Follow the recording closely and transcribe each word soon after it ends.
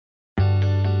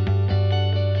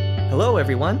Hello,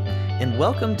 everyone, and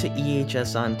welcome to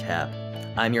EHS on Tap.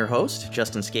 I'm your host,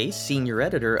 Justin Scase, Senior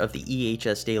Editor of the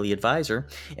EHS Daily Advisor,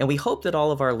 and we hope that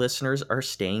all of our listeners are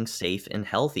staying safe and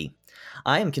healthy.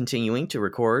 I am continuing to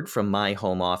record from my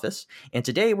home office, and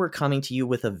today we're coming to you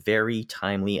with a very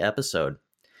timely episode.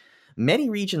 Many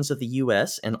regions of the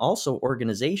U.S. and also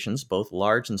organizations, both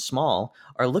large and small,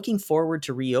 are looking forward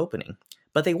to reopening,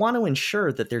 but they want to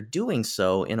ensure that they're doing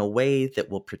so in a way that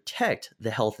will protect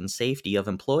the health and safety of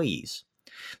employees.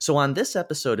 So, on this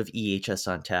episode of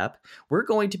EHS on Tap, we're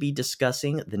going to be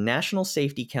discussing the National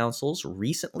Safety Council's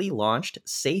recently launched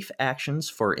Safe Actions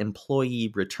for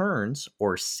Employee Returns,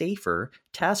 or SAFER,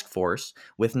 task force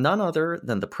with none other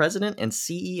than the President and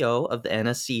CEO of the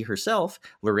NSC herself,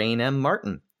 Lorraine M.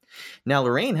 Martin. Now,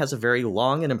 Lorraine has a very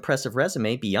long and impressive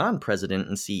resume beyond President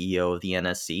and CEO of the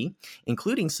NSC,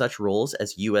 including such roles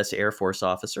as U.S. Air Force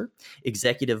Officer,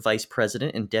 Executive Vice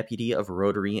President and Deputy of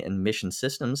Rotary and Mission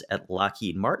Systems at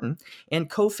Lockheed Martin, and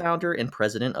co-founder and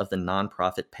president of the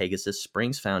nonprofit Pegasus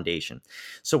Springs Foundation.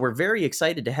 So we're very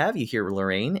excited to have you here,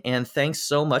 Lorraine, and thanks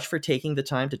so much for taking the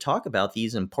time to talk about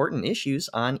these important issues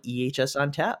on EHS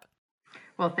on Tap.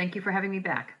 Well, thank you for having me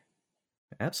back.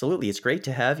 Absolutely. It's great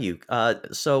to have you.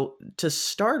 So, to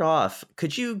start off,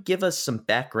 could you give us some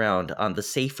background on the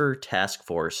SAFER task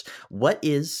force? What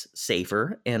is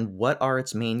SAFER and what are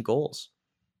its main goals?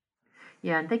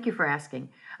 Yeah, and thank you for asking.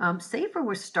 SAFER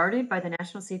was started by the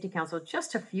National Safety Council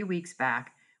just a few weeks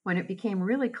back when it became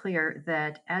really clear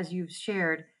that, as you've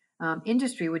shared,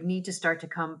 industry would need to start to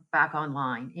come back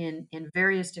online in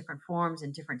various different forms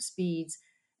and different speeds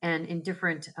and in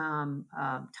different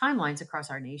timelines across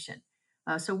our nation.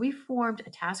 So we formed a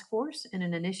task force and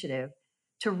an initiative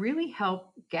to really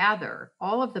help gather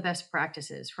all of the best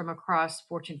practices from across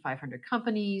Fortune 500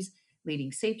 companies,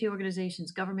 leading safety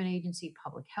organizations, government agency,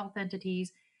 public health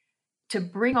entities, to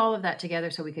bring all of that together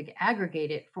so we could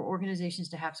aggregate it for organizations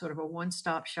to have sort of a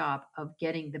one-stop shop of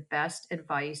getting the best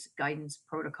advice, guidance,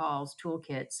 protocols,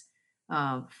 toolkits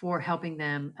for helping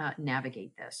them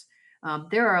navigate this.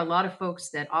 There are a lot of folks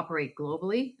that operate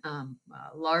globally,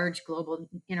 large global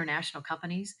international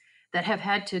companies that have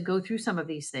had to go through some of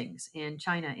these things in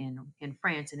China, in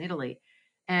France, in Italy.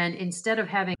 And instead of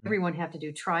having everyone have to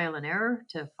do trial and error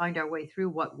to find our way through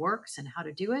what works and how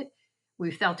to do it,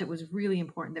 we felt it was really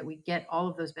important that we get all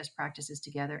of those best practices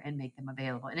together and make them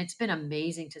available. And it's been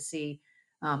amazing to see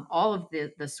all of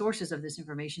the sources of this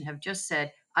information have just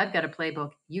said, I've got a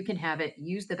playbook. You can have it.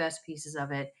 Use the best pieces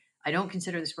of it. I don't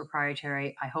consider this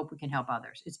proprietary. I hope we can help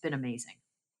others. It's been amazing.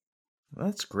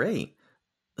 That's great.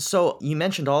 So, you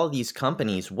mentioned all of these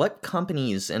companies. What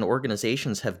companies and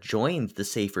organizations have joined the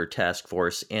SAFER task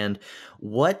force, and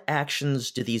what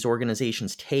actions do these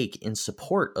organizations take in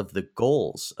support of the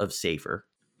goals of SAFER?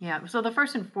 Yeah. So the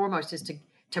first and foremost is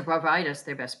to provide us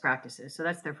their best practices. So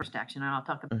that's their first action, and I'll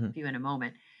talk about a Hmm. few in a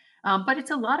moment. But it's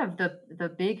a lot of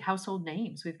the big household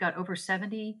names. We've got over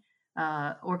 70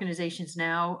 organizations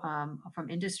now from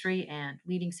industry and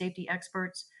leading safety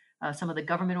experts. Some of the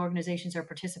government organizations are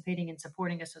participating and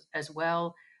supporting us as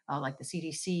well, like the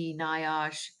CDC,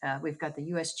 NIOSH. We've got the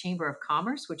U.S. Chamber of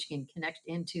Commerce, which can connect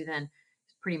into then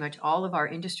pretty much all of our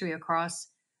industry across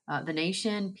the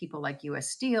nation. People like U.S.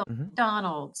 Steel, Hmm.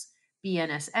 McDonald's,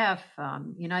 BNSF,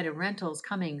 United Rentals,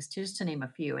 Cummings, just to name a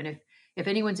few. And if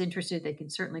anyone's interested, they can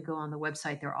certainly go on the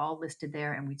website. They're all listed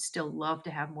there, and we'd still love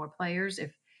to have more players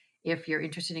if you're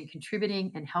interested in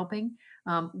contributing and helping.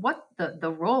 What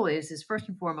the role is first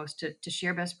and foremost to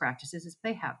share best practices as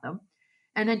they have them,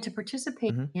 and then to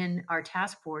participate Hmm. in our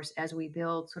task force as we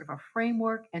build sort of a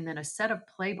framework and then a set of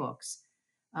playbooks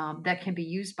that can be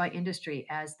used by industry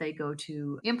as they go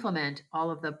to implement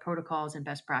all of the protocols and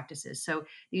best practices. So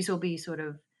these will be sort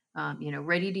of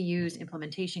ready to use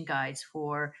implementation guides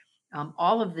for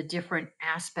all of the different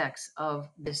aspects of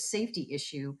the safety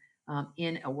issue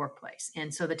in a workplace.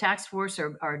 And so the task force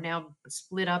are now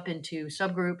split up into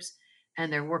subgroups,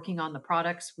 and they're working on the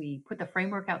products. We put the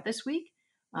framework out this week.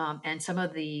 And some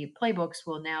of the playbooks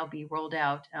will now be rolled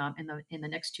out in the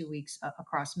next 2 weeks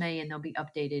across May, and they'll be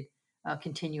updated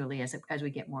continually as we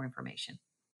get more information.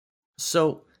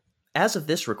 So, as of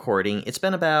this recording, it's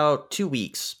been about 2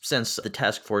 weeks since the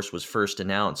task force was first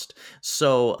announced.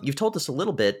 So, you've told us a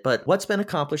little bit, but what's been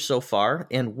accomplished so far,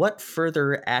 and what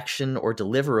further action or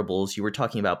deliverables, you were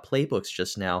talking about playbooks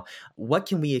just now, what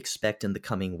can we expect in the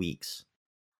coming weeks?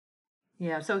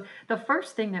 Yeah. So the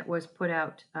first thing that was put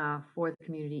out for the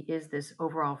community is this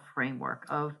overall framework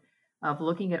of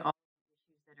looking at all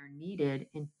the issues that are needed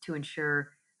to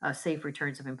ensure safe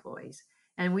returns of employees.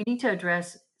 And we need to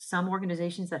address some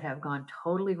organizations that have gone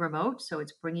totally remote, so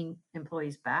it's bringing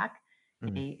employees back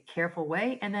in Mhm. a careful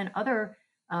way, and then other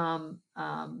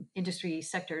industry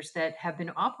sectors that have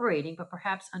been operating, but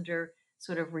perhaps under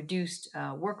sort of reduced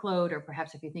workload, or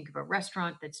perhaps if you think of a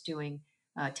restaurant that's doing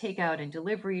takeout and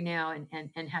delivery now,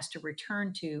 and has to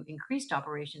return to increased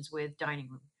operations with dining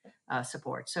room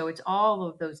support. So it's all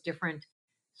of those different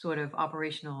sort of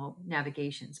operational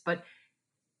navigations. But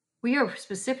we are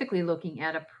specifically looking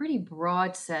at a pretty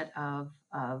broad set of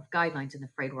guidelines in the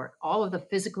framework, all of the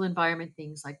physical environment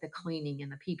things like the cleaning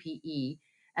and the PPE,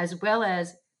 as well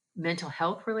as mental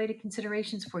health related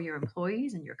considerations for your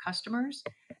employees and your customers,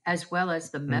 as well as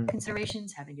the medical Mm.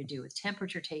 considerations having to do with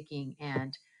temperature taking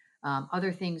and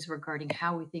other things regarding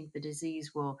how we think the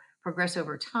disease will progress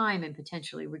over time and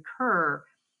potentially recur,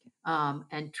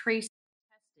 and trace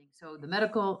testing. So the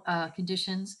medical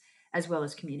conditions, as well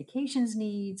as communications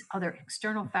needs, other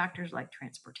external factors like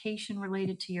transportation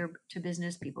related to to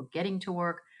business, people getting to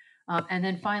work, and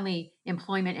then finally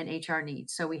employment and HR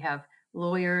needs. So we have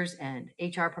lawyers and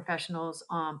HR professionals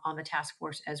on the task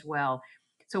force as well.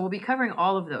 So we'll be covering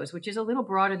all of those, which is a little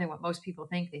broader than what most people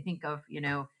think. They think of,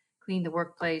 clean the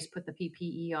workplace, put the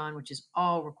PPE on, which is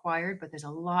all required, but there's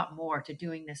a lot more to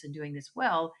doing this and doing this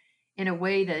well in a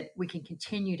way that we can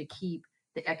continue to keep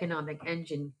the economic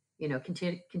engine,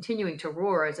 continuing to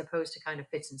roar as opposed to kind of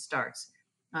fits and starts.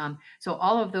 So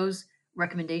all of those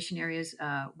recommendation areas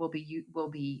will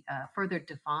be further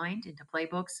defined into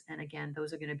playbooks, and again,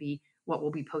 those are going to be what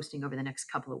we'll be posting over the next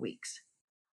couple of weeks.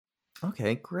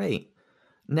 Okay, great.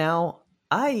 Now,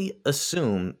 I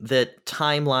assume that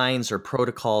timelines or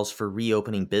protocols for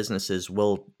reopening businesses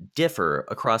will differ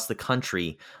across the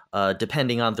country,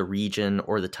 depending on the region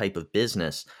or the type of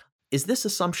business. Is this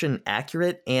assumption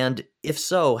accurate? And if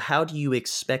so, how do you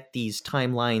expect these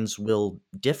timelines will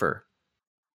differ?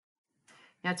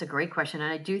 That's a great question,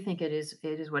 and I do think it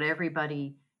is what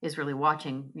everybody is really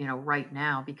watching, right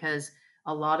now, because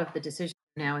a lot of the decisions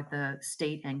now at the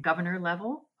state and governor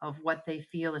level of what they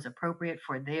feel is appropriate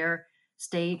for their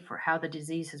state, for how the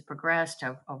disease has progressed,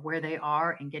 of where they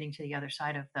are and getting to the other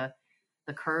side of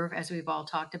the curve, as we've all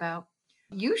talked about.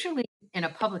 Usually, in a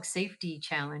public safety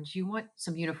challenge, you want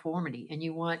some uniformity, and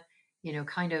you want,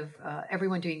 kind of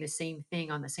everyone doing the same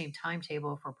thing on the same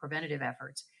timetable for preventative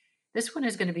efforts. This one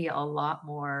is going to be a lot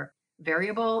more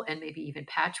variable and maybe even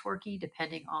patchworky,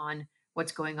 depending on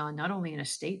what's going on, not only in a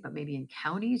state, but maybe in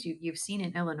counties. You've seen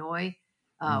in Illinois,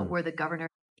 Mm. where the governor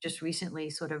just recently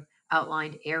sort of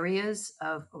outlined areas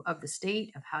of the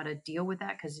state of how to deal with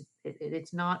that, because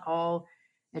it's not all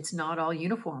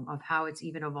uniform of how it's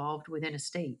even evolved within a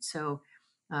state. So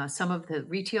some of the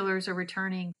retailers are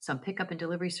returning, some pickup and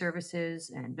delivery services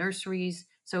and nurseries.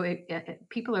 So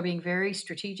people are being very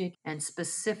strategic and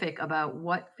specific about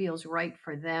what feels right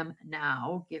for them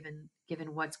now,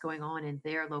 given what's going on in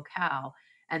their locale,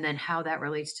 and then how that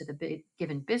relates to the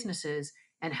given businesses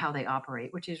and how they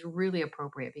operate, which is really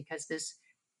appropriate because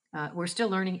we're still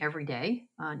learning every day,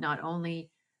 not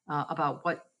only about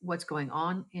what's going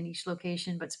on in each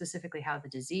location, but specifically how the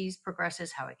disease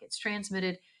progresses, how it gets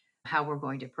transmitted, how we're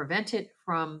going to prevent it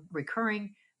from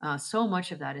recurring. So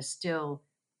much of that is still,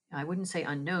 I wouldn't say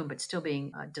unknown, but still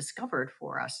being discovered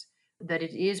for us. That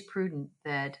it is prudent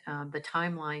that the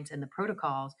timelines and the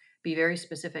protocols be very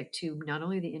specific to not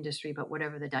only the industry, but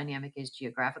whatever the dynamic is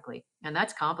geographically. And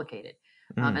that's complicated.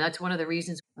 And Mm. that's one of the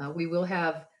reasons we will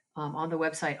have on the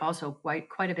website also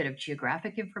quite a bit of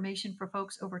geographic information for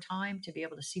folks over time to be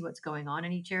able to see what's going on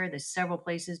in each area. There's several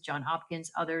places, John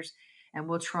Hopkins, others, and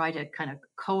we'll try to kind of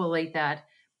collate that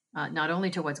not only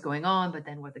to what's going on, but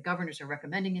then what the governors are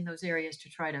recommending in those areas to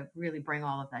try to really bring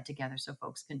all of that together so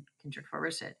folks can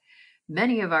traverse it.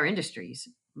 Many of our industries,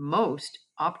 most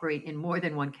operate in more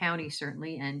than one county,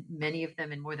 certainly, and many of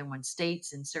them in more than one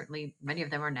states, and certainly many of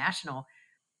them are national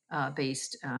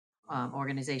based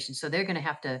organizations. So they're going to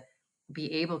have to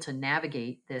be able to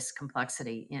navigate this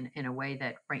complexity in a way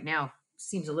that right now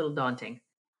seems a little daunting.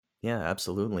 Yeah,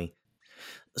 absolutely.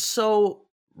 So,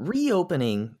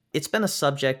 reopening, it's been a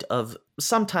subject of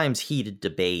sometimes heated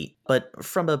debate, but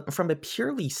from a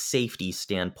purely safety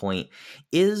standpoint,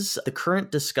 is the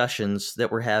current discussions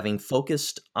that we're having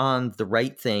focused on the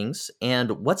right things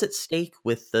and what's at stake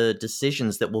with the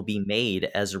decisions that will be made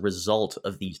as a result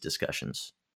of these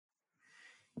discussions?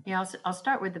 Yeah, I'll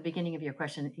start with the beginning of your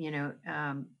question.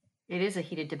 It is a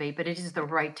heated debate, but it is the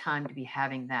right time to be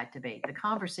having that debate. The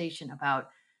conversation about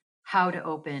how to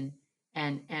open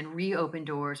and reopen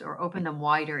doors or open them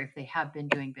wider if they have been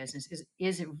doing business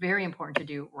is very important to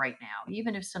do right now,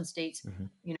 even if some states,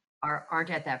 Mhm. aren't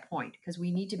at that point, because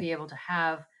we need to be able to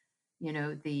have,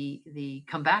 the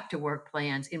come back to work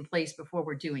plans in place before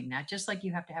we're doing that. Just like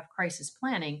you have to have crisis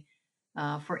planning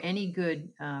for any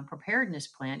good preparedness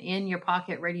plan in your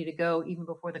pocket, ready to go even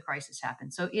before the crisis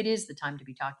happens. So it is the time to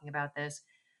be talking about this.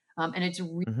 And it's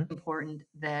really Hmm. important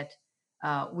that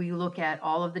we look at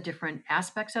all of the different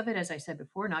aspects of it, as I said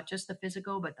before, not just the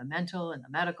physical, but the mental and the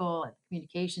medical and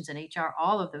communications and HR.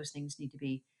 All of those things need to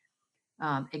be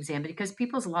examined because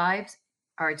people's lives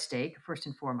are at stake, first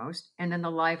and foremost, and then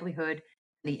the livelihood,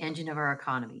 the engine of our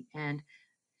economy. And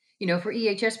for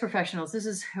EHS professionals, this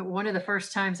is one of the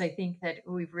first times I think that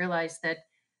we've realized that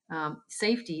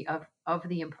safety of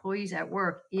the employees at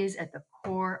work is at the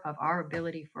core of our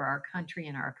ability for our country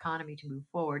and our economy to move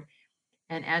forward.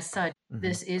 And as such, Hmm.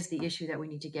 this is the issue that we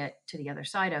need to get to the other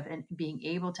side of. And being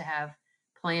able to have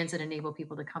plans that enable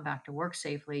people to come back to work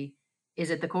safely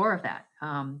is at the core of that.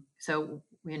 So,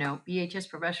 EHS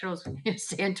professionals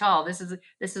stand tall. This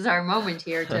is our moment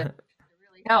here to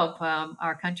really help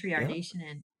our country, our Yeah.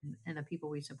 nation, and the people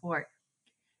we support.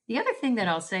 The other thing that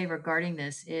I'll say regarding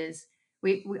this is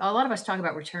we a lot of us talk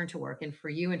about return to work, and for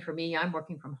you and for me, I'm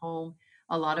working from home.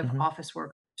 A lot of Hmm. office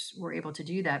workers were able to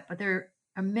do that, but there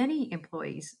are many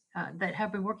employees that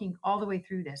have been working all the way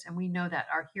through this, and we know that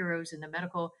our heroes in the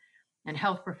medical and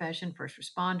health profession, first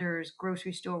responders,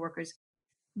 grocery store workers,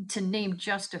 to name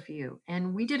just a few.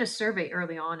 And we did a survey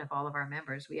early on of all of our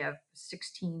members. We have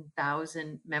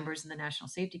 16,000 members in the National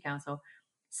Safety Council.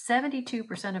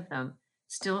 72% of them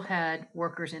still had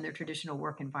workers in their traditional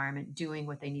work environment doing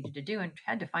what they needed to do and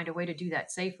had to find a way to do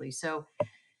that safely. So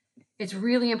it's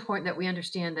really important that we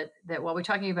understand that while we're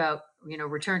talking about,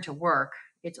 return to work,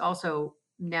 it's also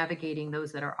navigating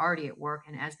those that are already at work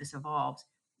and as this evolves.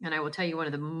 And I will tell you one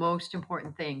of the most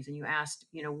important things, and you asked,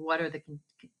 what are the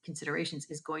considerations,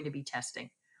 is going to be testing.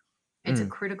 It's a Mm.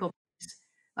 critical piece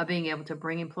of being able to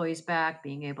bring employees back,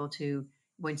 being able to,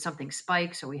 when something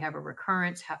spikes or we have a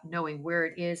recurrence, knowing where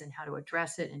it is and how to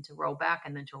address it and to roll back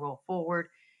and then to roll forward,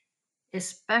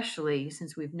 especially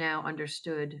since we've now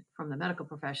understood from the medical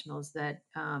professionals that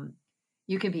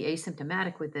you can be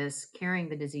asymptomatic with this, carrying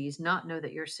the disease, not know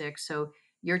that you're sick. So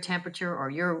your temperature or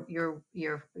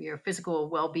your physical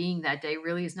well-being that day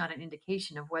really is not an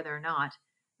indication of whether or not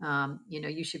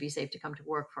you should be safe to come to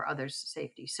work for others'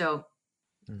 safety. So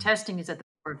Mm. testing is at the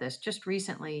core of this. Just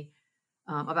recently,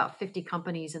 about 50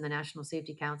 companies in the National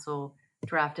Safety Council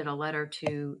drafted a letter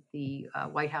to the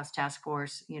White House task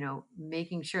force,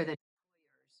 making sure that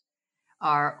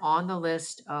are on the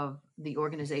list of the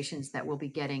organizations that will be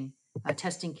getting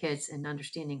testing kits and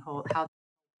understanding how the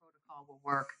protocol will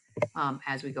work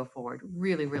as we go forward.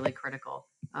 Really, really critical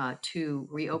to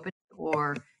reopen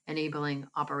or enabling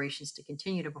operations to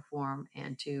continue to perform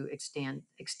and to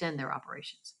extend their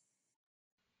operations.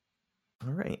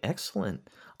 All right, excellent.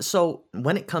 So,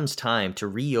 when it comes time to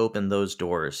reopen those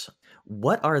doors,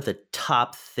 what are the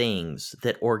top things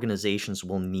that organizations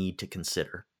will need to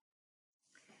consider?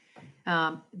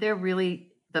 They're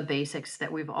really the basics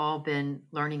that we've all been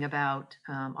learning about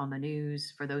on the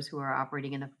news for those who are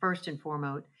operating. And the first and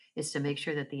foremost is to make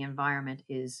sure that the environment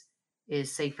is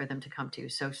safe for them to come to.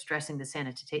 So stressing the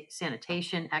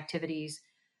sanitation activities,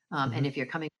 and Hmm. if you're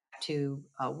coming back to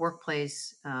a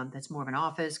workplace that's more of an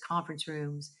office, conference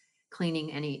rooms,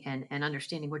 cleaning any and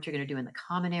understanding what you're going to do in the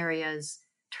common areas,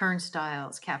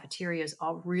 turnstiles, cafeterias,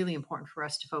 all really important for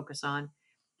us to focus on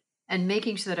and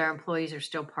making sure that our employees are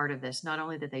still part of this, not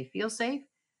only that they feel safe,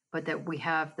 but that we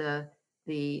have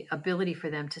the ability for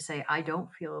them to say, I don't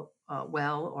feel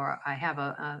well, or I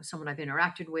have someone I've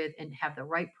interacted with, and have the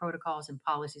right protocols and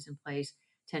policies in place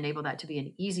to enable that to be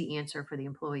an easy answer for the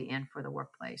employee and for the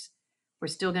workplace. We're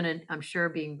still going to, I'm sure,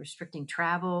 being restricting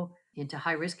travel into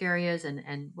high risk areas,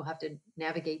 and we'll have to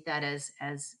navigate that as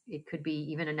it could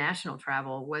be even a national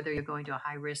travel, whether you're going to a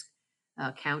high risk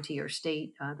county or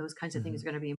state. Those kinds of things Hmm.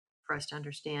 are going to be for us to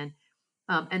understand.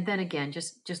 And then again,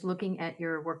 just looking at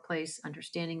your workplace,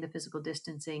 understanding the physical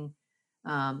distancing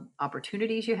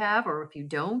opportunities you have, or if you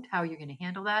don't, how you're going to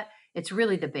handle that. It's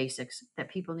really the basics that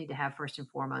people need to have first and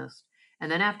foremost.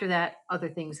 And then after that, other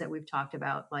things that we've talked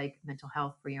about, like mental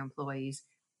health for your employees,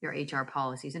 your HR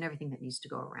policies, and everything that needs to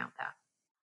go around that.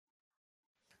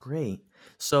 Great.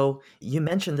 So you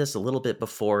mentioned this a little bit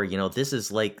before. This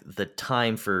is like the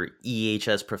time for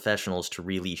EHS professionals to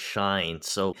really shine.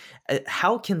 So,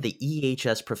 how can the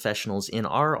EHS professionals in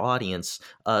our audience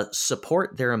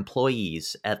support their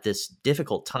employees at this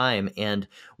difficult time? And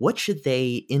what should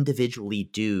they individually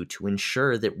do to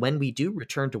ensure that when we do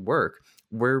return to work,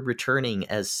 we're returning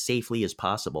as safely as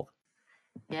possible?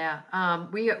 Yeah,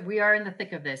 we are in the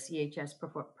thick of this, EHS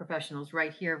professionals,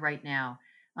 right here, right now.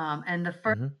 And the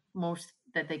first Hmm. most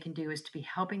that they can do is to be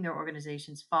helping their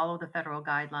organizations follow the federal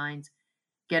guidelines,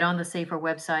 get on the safer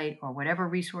website or whatever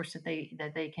resource that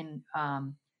they can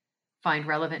find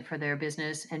relevant for their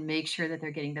business and make sure that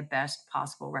they're getting the best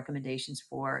possible recommendations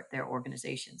for their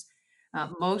organizations.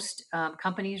 Most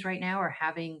companies right now are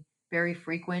having very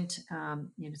frequent,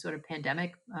 sort of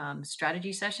pandemic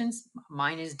strategy sessions.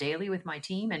 Mine is daily with my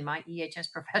team and my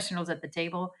EHS professionals at the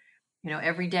table,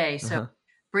 every day. So Uh-huh.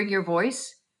 bring your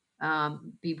voice,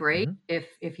 be brave Hmm.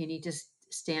 if you need to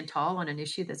stand tall on an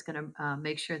issue that's going to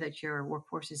make sure that your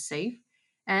workforce is safe,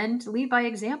 and lead by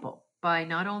example by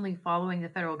not only following the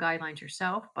federal guidelines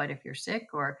yourself, but if you're sick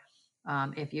or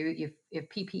if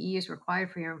PPE is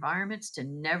required for your environments, to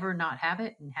never not have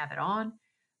it and have it on.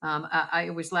 I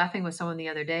was laughing with someone the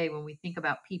other day when we think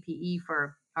about PPE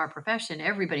for our profession.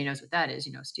 Everybody knows what that is,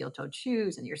 steel-toed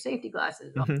shoes and your safety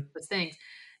glasses, all Hmm. those things.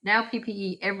 Now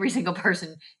PPE, every single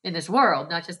person in this world,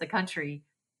 not just the country,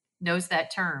 knows that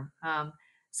term.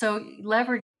 So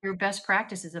leverage your best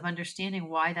practices of understanding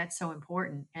why that's so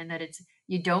important, and that it's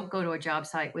you don't go to a job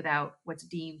site without what's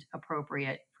deemed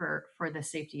appropriate for the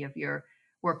safety of your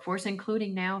workforce,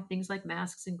 including now things like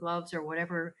masks and gloves or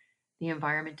whatever the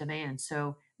environment demands.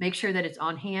 So make sure that it's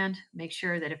on hand. Make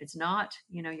sure that if it's not,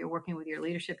 you're working with your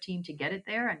leadership team to get it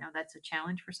there. I know that's a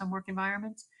challenge for some work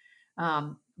environments,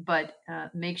 but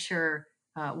make sure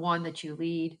one, that you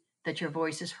lead, that your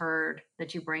voice is heard,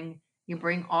 that you bring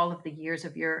all of the years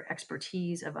of your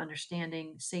expertise of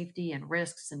understanding safety and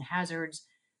risks and hazards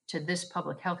to this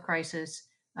public health crisis.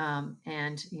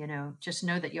 And just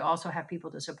know that you also have people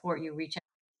to support you. Reach out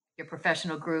to your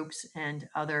professional groups and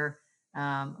other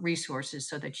resources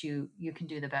so that you can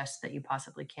do the best that you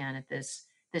possibly can at this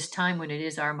time when it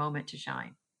is our moment to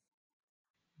shine.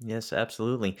 Yes,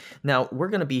 absolutely. Now, we're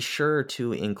going to be sure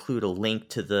to include a link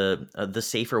to the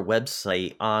Safer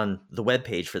website on the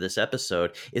webpage for this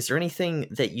episode. Is there anything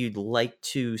that you'd like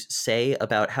to say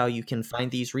about how you can find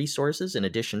these resources in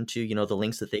addition to, the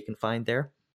links that they can find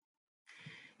there?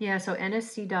 Yeah, so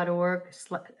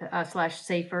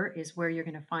nsc.org/safer is where you're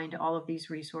going to find all of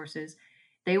these resources.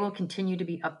 They will continue to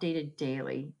be updated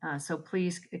daily. So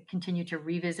please continue to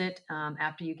revisit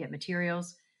after you get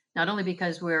materials, not only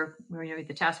because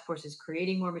the task force is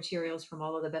creating more materials from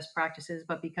all of the best practices,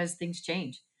 but because things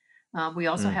change. We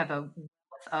also Mm. have a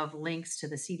wealth of links to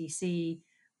the CDC,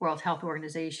 World Health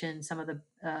Organization, some of the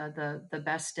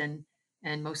best and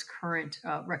most current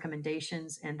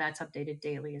recommendations, and that's updated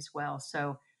daily as well.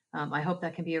 So I hope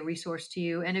that can be a resource to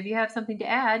you. And if you have something to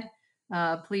add,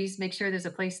 please make sure there's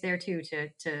a place there too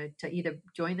to either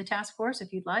join the task force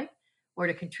if you'd like, or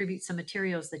to contribute some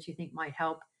materials that you think might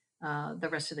help the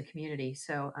rest of the community.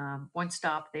 So one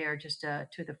stop there, just to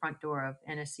the front door of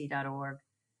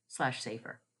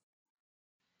nsc.org/safer.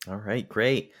 All right,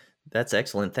 great. That's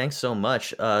excellent. Thanks so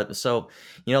much. Let's hope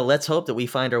that we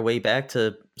find our way back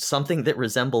to something that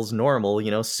resembles normal,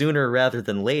 sooner rather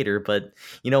than later, but,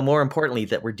 more importantly,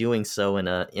 that we're doing so in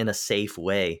a safe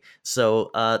way. So,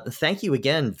 thank you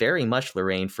again very much,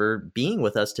 Lorraine, for being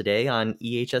with us today on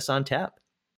EHS on Tap.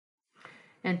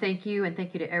 And thank you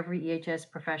to every EHS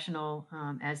professional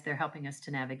as they're helping us to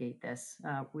navigate this.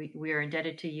 We are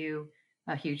indebted to you.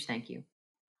 A huge thank you.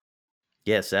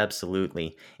 Yes,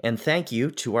 absolutely. And thank you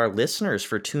to our listeners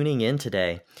for tuning in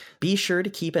today. Be sure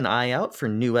to keep an eye out for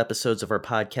new episodes of our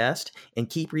podcast and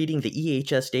keep reading the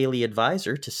EHS Daily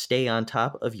Advisor to stay on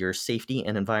top of your safety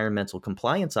and environmental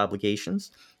compliance obligations,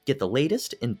 get the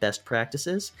latest in best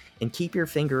practices, and keep your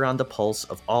finger on the pulse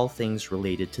of all things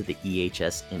related to the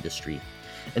EHS industry.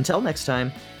 Until next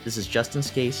time, this is Justin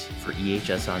Scase for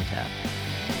EHS on Tap.